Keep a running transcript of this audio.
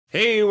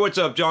Hey, what's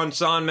up? John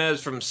Sonmez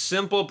from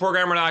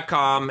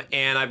simpleprogrammer.com,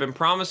 and I've been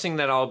promising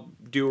that I'll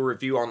do a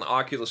review on the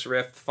Oculus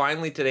Rift.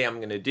 Finally, today I'm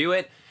going to do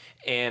it,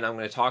 and I'm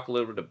going to talk a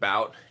little bit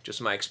about just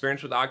my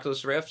experience with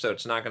Oculus Rift. So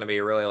it's not going to be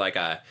really like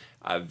a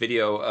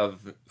video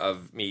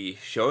of me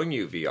showing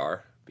you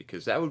VR,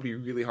 because that would be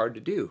really hard to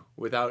do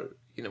without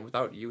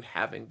you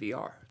having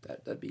VR.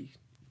 That'd be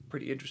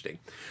pretty interesting.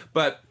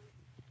 But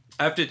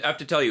I have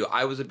to tell you,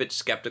 I was a bit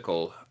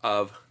skeptical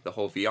of the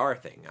whole VR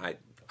thing. I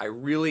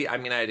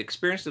mean, I had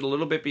experienced it a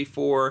little bit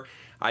before.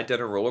 I'd done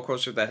a roller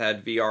coaster that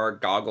had VR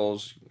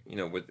goggles,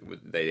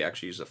 they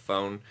actually use a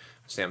phone,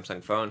 a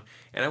Samsung phone,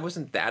 and I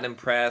wasn't that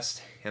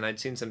impressed, and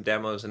I'd seen some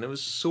demos, and it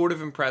was sort of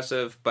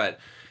impressive, but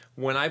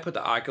when I put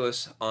the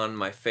Oculus on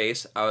my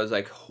face, I was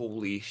like,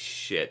 holy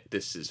shit,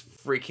 this is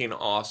freaking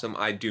awesome.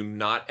 I do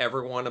not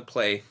ever want to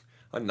play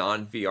a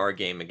non-VR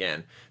game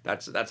again.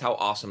 That's how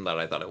awesome that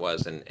I thought it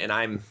was, and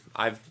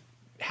I've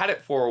had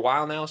it for a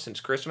while now, since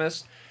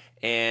Christmas,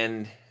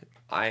 and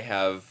I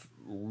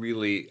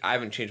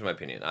haven't changed my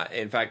opinion.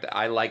 In fact,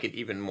 I like it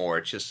even more.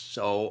 It's just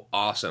so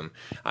awesome.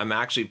 I'm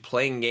actually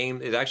playing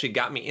games. It actually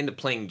got me into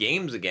playing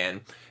games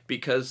again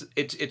because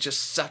it's just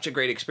such a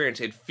great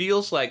experience. It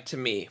feels like, to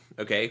me,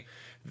 okay,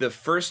 the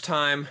first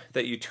time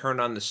that you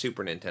turn on the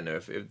Super Nintendo,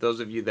 if those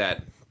of you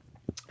that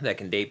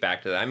can date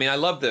back to that. I mean, I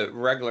love the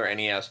regular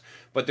NES,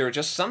 but there was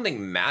just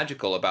something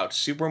magical about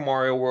Super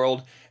Mario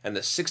World and the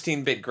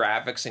 16-bit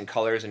graphics and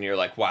colors, and you're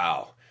like,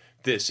 wow,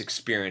 this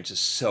experience is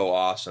so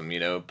awesome,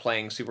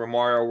 playing Super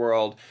Mario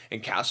World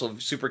and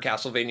Super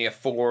Castlevania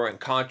 4 and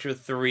Contra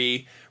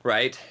 3,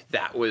 right?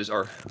 That was,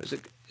 or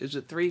is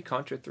it 3?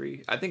 Contra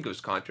 3? I think it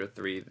was Contra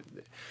 3.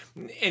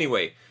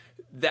 Anyway,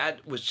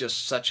 that was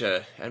just such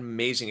an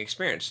amazing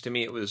experience. To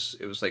me, it was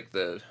like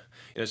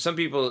some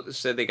people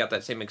said they got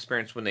that same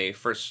experience when they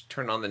first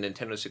turned on the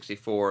Nintendo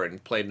 64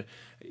 and played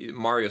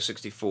Mario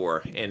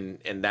 64, and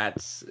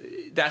that's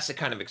the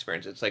kind of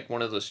experience. It's like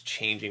one of those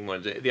changing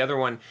ones. The other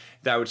one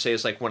that I would say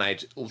is like when I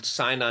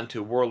signed on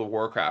to World of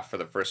Warcraft for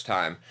the first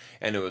time,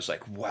 and it was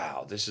like,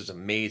 wow, this is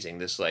amazing.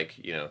 This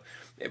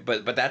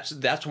but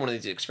that's one of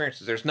these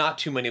experiences. There's not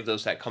too many of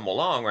those that come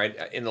along, right?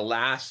 In the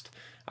last,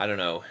 I don't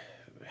know,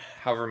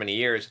 however many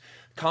years,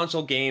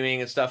 console gaming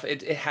and stuff,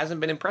 it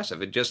hasn't been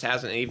impressive. It just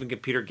hasn't. Even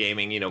computer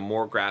gaming,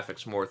 more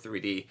graphics, more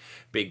 3D,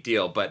 big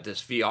deal. But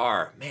this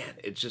VR, man,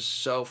 it's just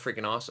so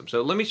freaking awesome.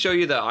 So let me show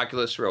you the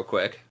Oculus real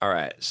quick. All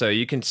right, so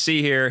you can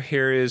see here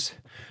is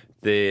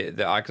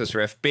the Oculus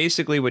Rift.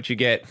 Basically what you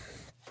get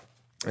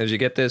is you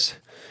get this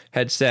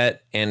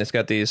headset, and it's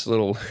got these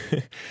little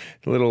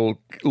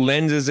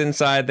lenses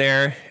inside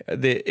there.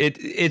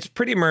 It's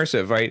pretty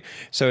immersive, right?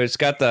 So it's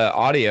got the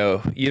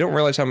audio. You don't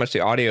realize how much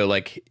the audio,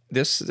 like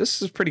this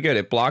is pretty good.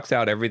 It blocks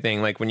out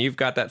everything. Like when you've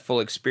got that full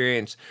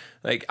experience,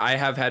 like I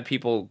have had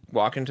people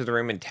walk into the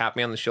room and tap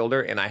me on the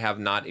shoulder, and I have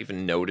not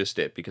even noticed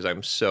it because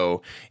I'm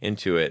so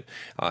into it.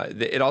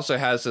 It also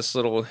has this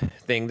little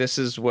thing. This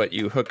is what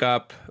you hook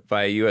up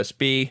via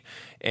USB,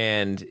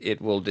 and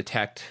it will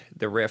detect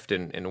the Rift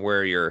and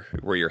where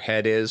your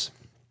head is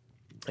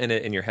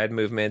and your head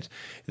movement.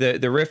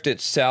 The Rift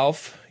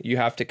itself, you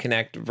have to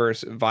connect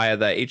via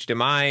the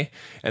HDMI,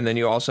 and then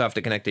you also have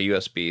to connect a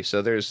USB.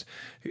 So there's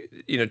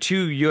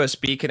two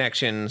USB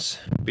connections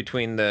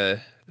between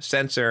the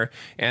sensor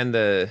and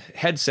the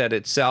headset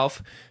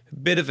itself.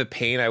 Bit of a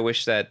pain. I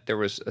wish that there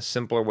was a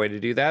simpler way to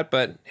do that,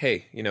 but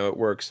hey, it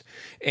works.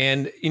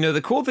 And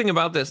the cool thing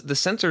about this, the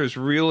sensor is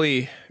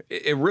really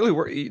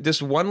works.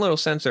 This one little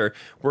sensor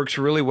works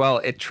really well.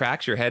 It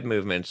tracks your head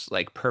movements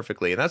like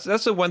perfectly, and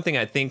that's the one thing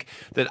I think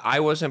that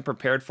I wasn't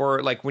prepared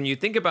for. Like when you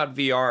think about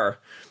VR,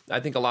 I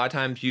think a lot of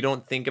times you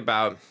don't think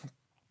about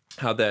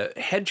how the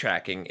head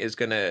tracking is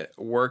going to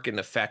work and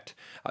affect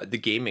the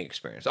gaming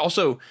experience.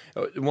 Also,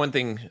 one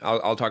thing,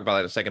 I'll talk about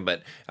that in a second,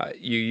 but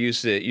you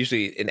use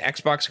usually an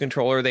Xbox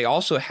controller. They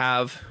also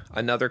have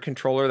another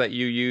controller that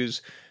you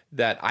use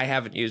that I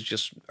haven't used,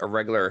 just a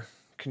regular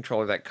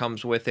controller that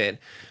comes with it.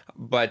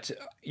 But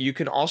you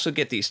can also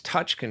get these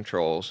touch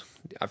controls.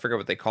 I forget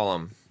what they call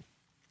them.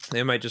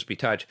 It might just be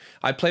touch.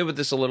 I played with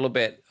this a little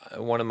bit.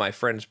 One of my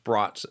friends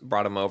brought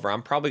them over.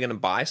 I'm probably going to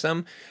buy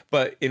some,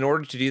 but in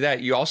order to do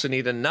that, you also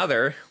need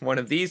another one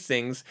of these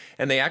things,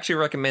 and they actually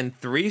recommend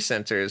 3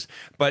 sensors.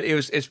 But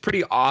it's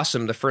pretty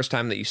awesome the first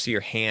time that you see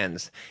your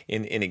hands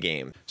in a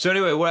game. So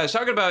anyway, what I was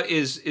talking about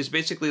is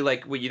basically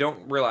like what you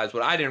don't realize,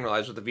 what I didn't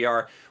realize with the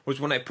VR,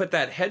 was when I put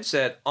that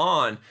headset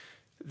on,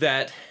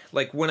 that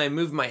like when I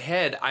move my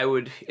head,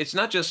 it's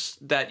not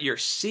just that you're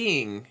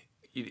seeing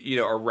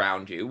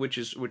around you, which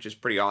is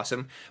pretty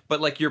awesome, but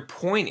like you're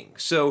pointing.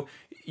 So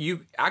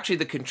you actually,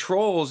 the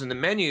controls and the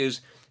menus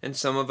and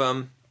some of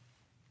them,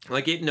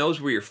 like it knows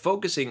where you're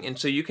focusing, and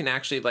so you can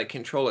actually like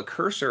control a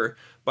cursor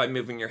by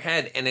moving your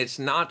head, and it's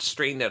not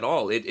strained at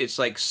all. It's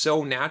like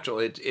so natural.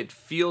 It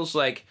feels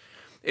like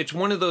it's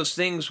one of those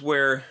things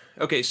where,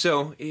 okay,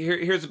 so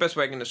here's the best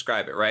way I can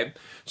describe it, right?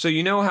 So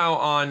how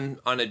on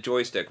a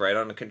joystick, right,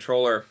 on a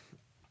controller,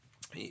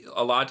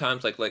 A lot of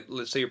times, like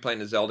let's say you're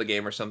playing a Zelda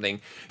game or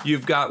something,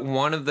 you've got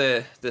one of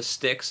the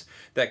sticks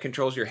that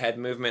controls your head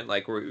movement,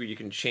 like where you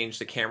can change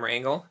the camera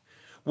angle.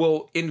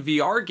 Well, in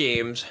VR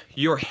games,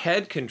 your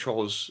head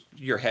controls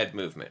your head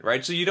movement,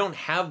 right? So you don't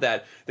have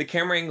that. The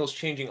camera angle's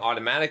changing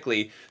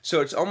automatically.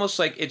 So it's almost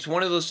like it's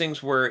one of those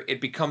things where it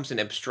becomes an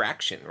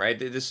abstraction, right?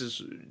 This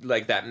is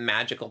like that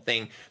magical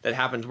thing that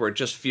happens where it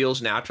just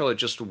feels natural, it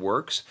just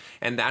works.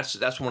 And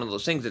that's one of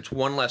those things. It's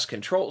one less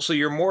control. So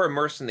you're more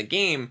immersed in the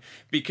game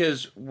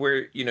because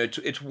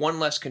it's one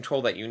less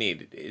control that you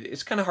need.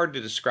 It's kind of hard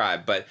to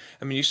describe, but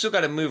I mean, you still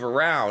got to move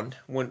around.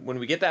 When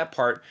we get that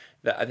part,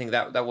 I think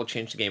that will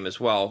change the game as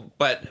well.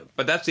 But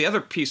that's the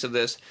other piece of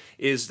this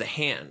is the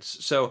hands.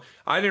 So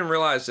I didn't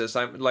realize this.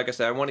 Like I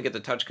said, I want to get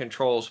the touch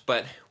controls,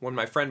 but when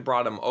my friend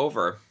brought them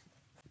over,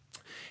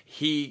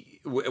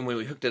 when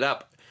we hooked it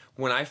up,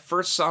 when I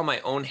first saw my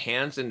own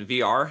hands in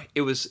VR,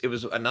 it was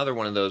another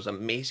one of those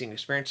amazing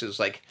experiences.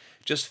 Like,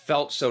 just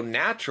felt so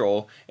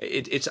natural.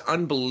 It's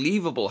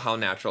unbelievable how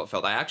natural it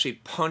felt. I actually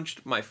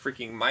punched my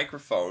freaking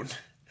microphone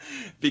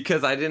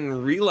because I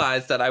didn't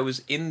realize that I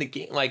was in the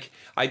game. Like,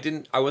 I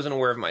wasn't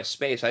aware of my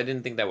space. I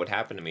didn't think that would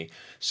happen to me.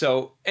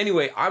 So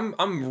anyway,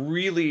 I'm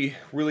really,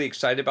 really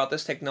excited about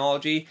this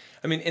technology.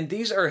 I mean, and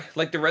these are,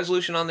 like, the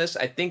resolution on this,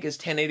 I think, is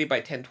 1080 by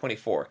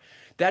 1024.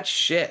 That's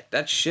shit.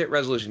 That's shit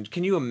resolution.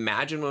 Can you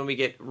imagine when we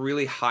get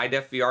really high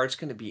def VR? It's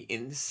going to be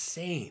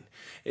insane.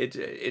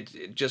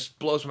 It just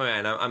blows my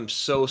mind. I'm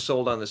so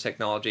sold on this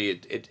technology.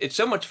 It's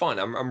so much fun.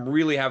 I'm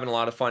really having a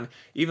lot of fun.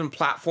 Even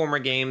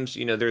platformer games.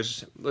 You know,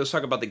 let's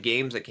talk about the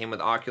games that came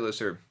with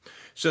Oculus.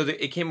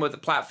 It came with a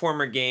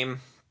platformer game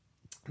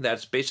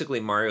that's basically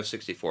Mario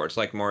 64. It's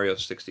like Mario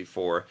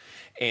 64,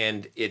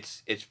 and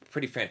it's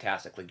pretty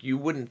fantastic. Like, you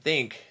wouldn't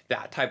think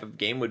that type of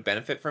game would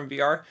benefit from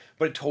VR,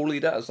 but it totally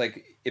does.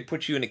 Like, it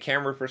puts you in a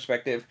camera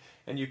perspective,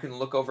 and you can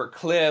look over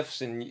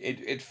cliffs, and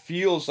it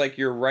feels like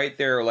you're right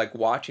there, like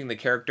watching the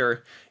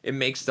character. It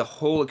makes the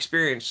whole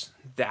experience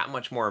that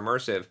much more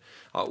immersive.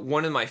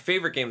 One of my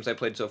favorite games I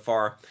played so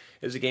far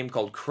is a game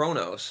called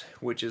Chronos,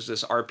 which is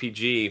this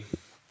RPG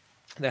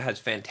that has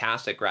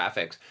fantastic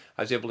graphics.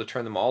 I was able to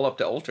turn them all up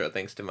to ultra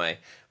thanks to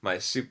my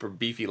super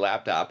beefy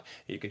laptop.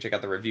 You can check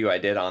out the review I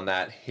did on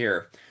that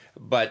here.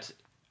 But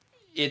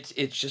it's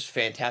just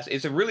fantastic.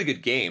 It's a really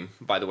good game,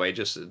 by the way.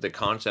 Just the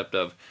concept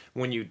of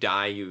when you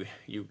die,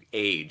 you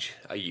age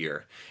a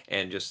year,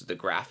 and just the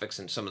graphics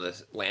and some of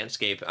the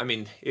landscape. I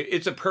mean,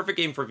 it's a perfect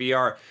game for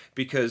VR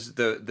because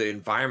the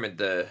environment,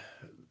 the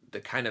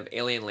kind of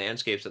alien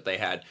landscapes that they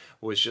had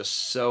was just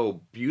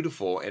so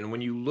beautiful. And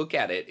when you look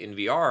at it in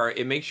VR,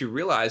 it makes you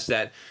realize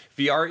that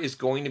VR is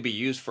going to be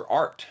used for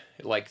art.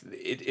 Like,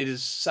 it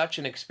is such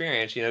an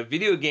experience. You know,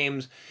 video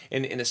games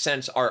in a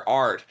sense are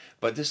art,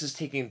 but this is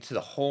taking it to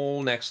the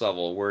whole next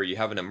level where you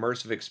have an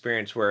immersive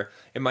experience where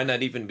it might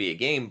not even be a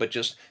game, but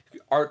just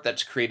art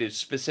that's created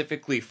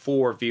specifically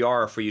for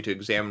VR for you to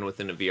examine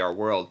within a VR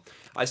world.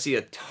 I see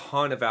a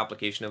ton of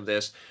application of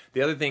this.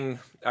 The other thing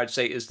I'd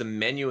say is the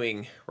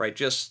menuing, right?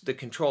 Just the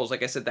controls.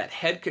 Like I said, that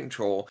head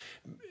control,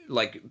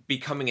 like,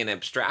 becoming an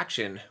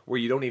abstraction where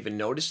you don't even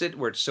notice it,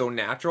 where it's so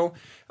natural.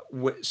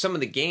 Some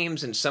of the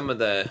games and some of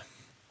the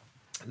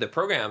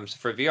programs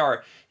for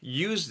VR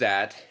use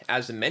that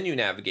as a menu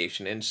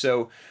navigation, and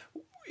so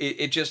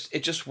it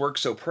just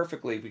works so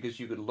perfectly because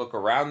you could look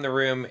around the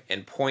room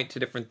and point to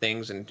different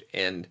things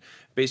and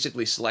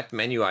basically select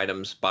menu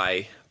items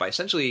by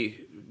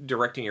essentially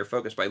directing your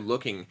focus by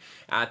looking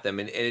at them,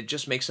 and it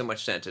just makes so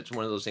much sense. It's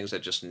one of those things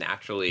that just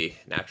naturally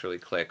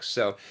clicks.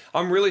 So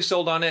I'm really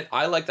sold on it.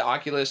 I like the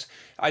Oculus.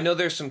 I know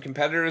there's some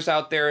competitors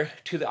out there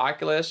to the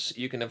Oculus.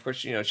 You can, of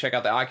course, check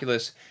out the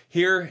Oculus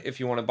here if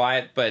you want to buy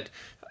it, but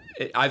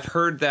I've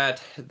heard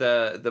that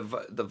the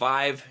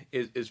Vive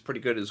is pretty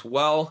good as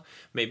well.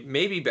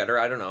 Maybe better,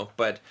 I don't know.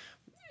 But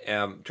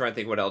trying to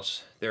think what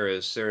else there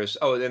is.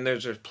 Oh, then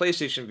there's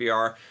PlayStation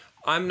VR.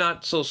 I'm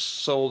not so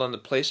sold on the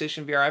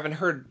PlayStation VR. I haven't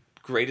heard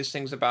greatest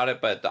things about it,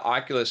 but the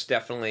Oculus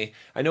definitely,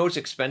 I know it's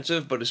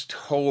expensive, but it's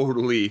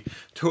totally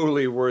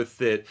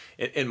worth it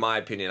in my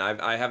opinion.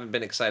 I haven't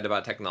been excited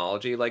about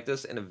technology like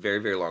this in a very,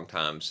 very long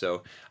time.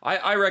 So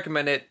I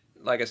recommend it.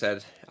 Like I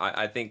said,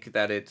 I think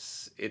that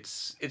it's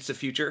the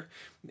future.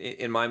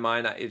 In my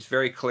mind, it's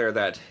very clear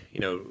that,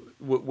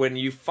 when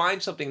you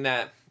find something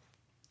that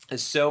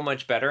is so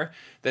much better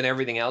than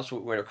everything else,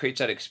 where it creates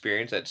that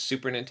experience, that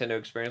Super Nintendo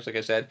experience, like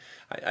I said,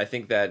 I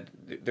think that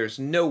there's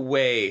no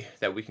way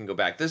that we can go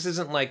back. This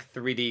isn't like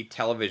 3D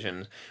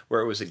television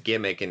where it was a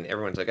gimmick and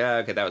everyone's like, oh,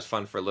 okay, that was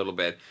fun for a little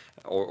bit,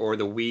 or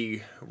the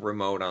Wii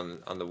remote on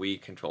the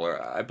Wii controller.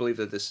 I believe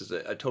that this is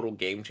a total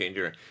game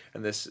changer,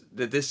 and this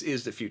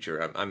is the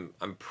future.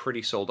 I'm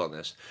pretty sold on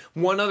this.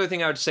 One other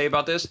thing I would say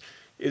about this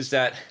is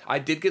that I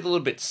did get a little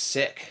bit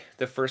sick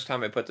the first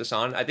time I put this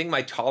on. I think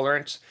my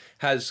tolerance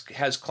has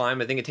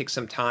climbed. I think it takes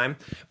some time,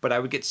 but I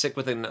would get sick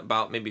within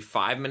about maybe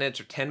 5 minutes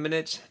or 10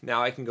 minutes.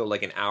 Now I can go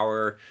like an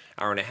hour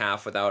and a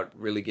half without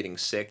really getting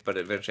sick, but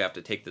eventually I have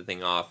to take the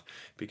thing off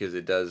because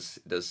it does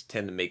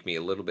tend to make me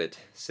a little bit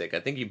sick. I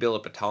think you build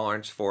up a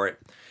tolerance for it,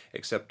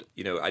 except,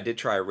 you know, I did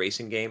try a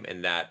racing game,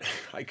 and that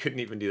I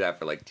couldn't even do that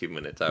for like 2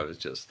 minutes. I was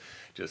just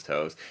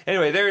hosed.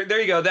 Anyway, there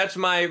you go. That's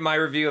my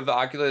review of the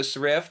Oculus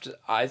Rift.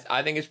 I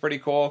think it's pretty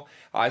cool.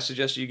 I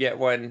suggest you get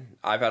one.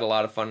 I've had a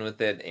lot of fun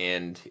with it,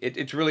 and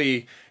it's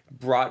really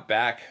brought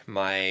back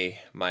my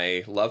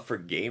love for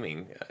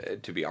gaming,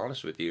 to be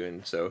honest with you.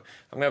 And so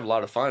I'm gonna have a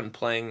lot of fun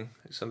playing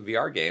some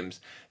VR games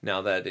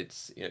now that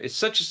it's, you know, it's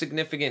such a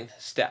significant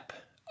step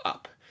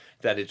up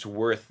that it's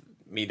worth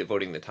me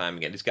devoting the time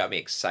again. It's got me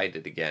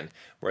excited again,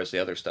 whereas the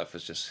other stuff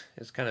is just,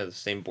 it's kind of the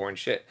same boring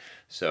shit.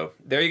 So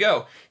there you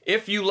go.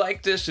 If you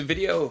like this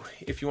video,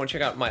 if you want to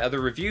check out my other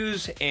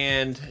reviews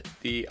and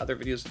the other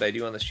videos that I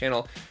do on this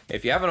channel,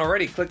 if you haven't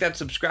already, click that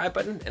subscribe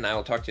button, and I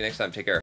will talk to you next time. Take care.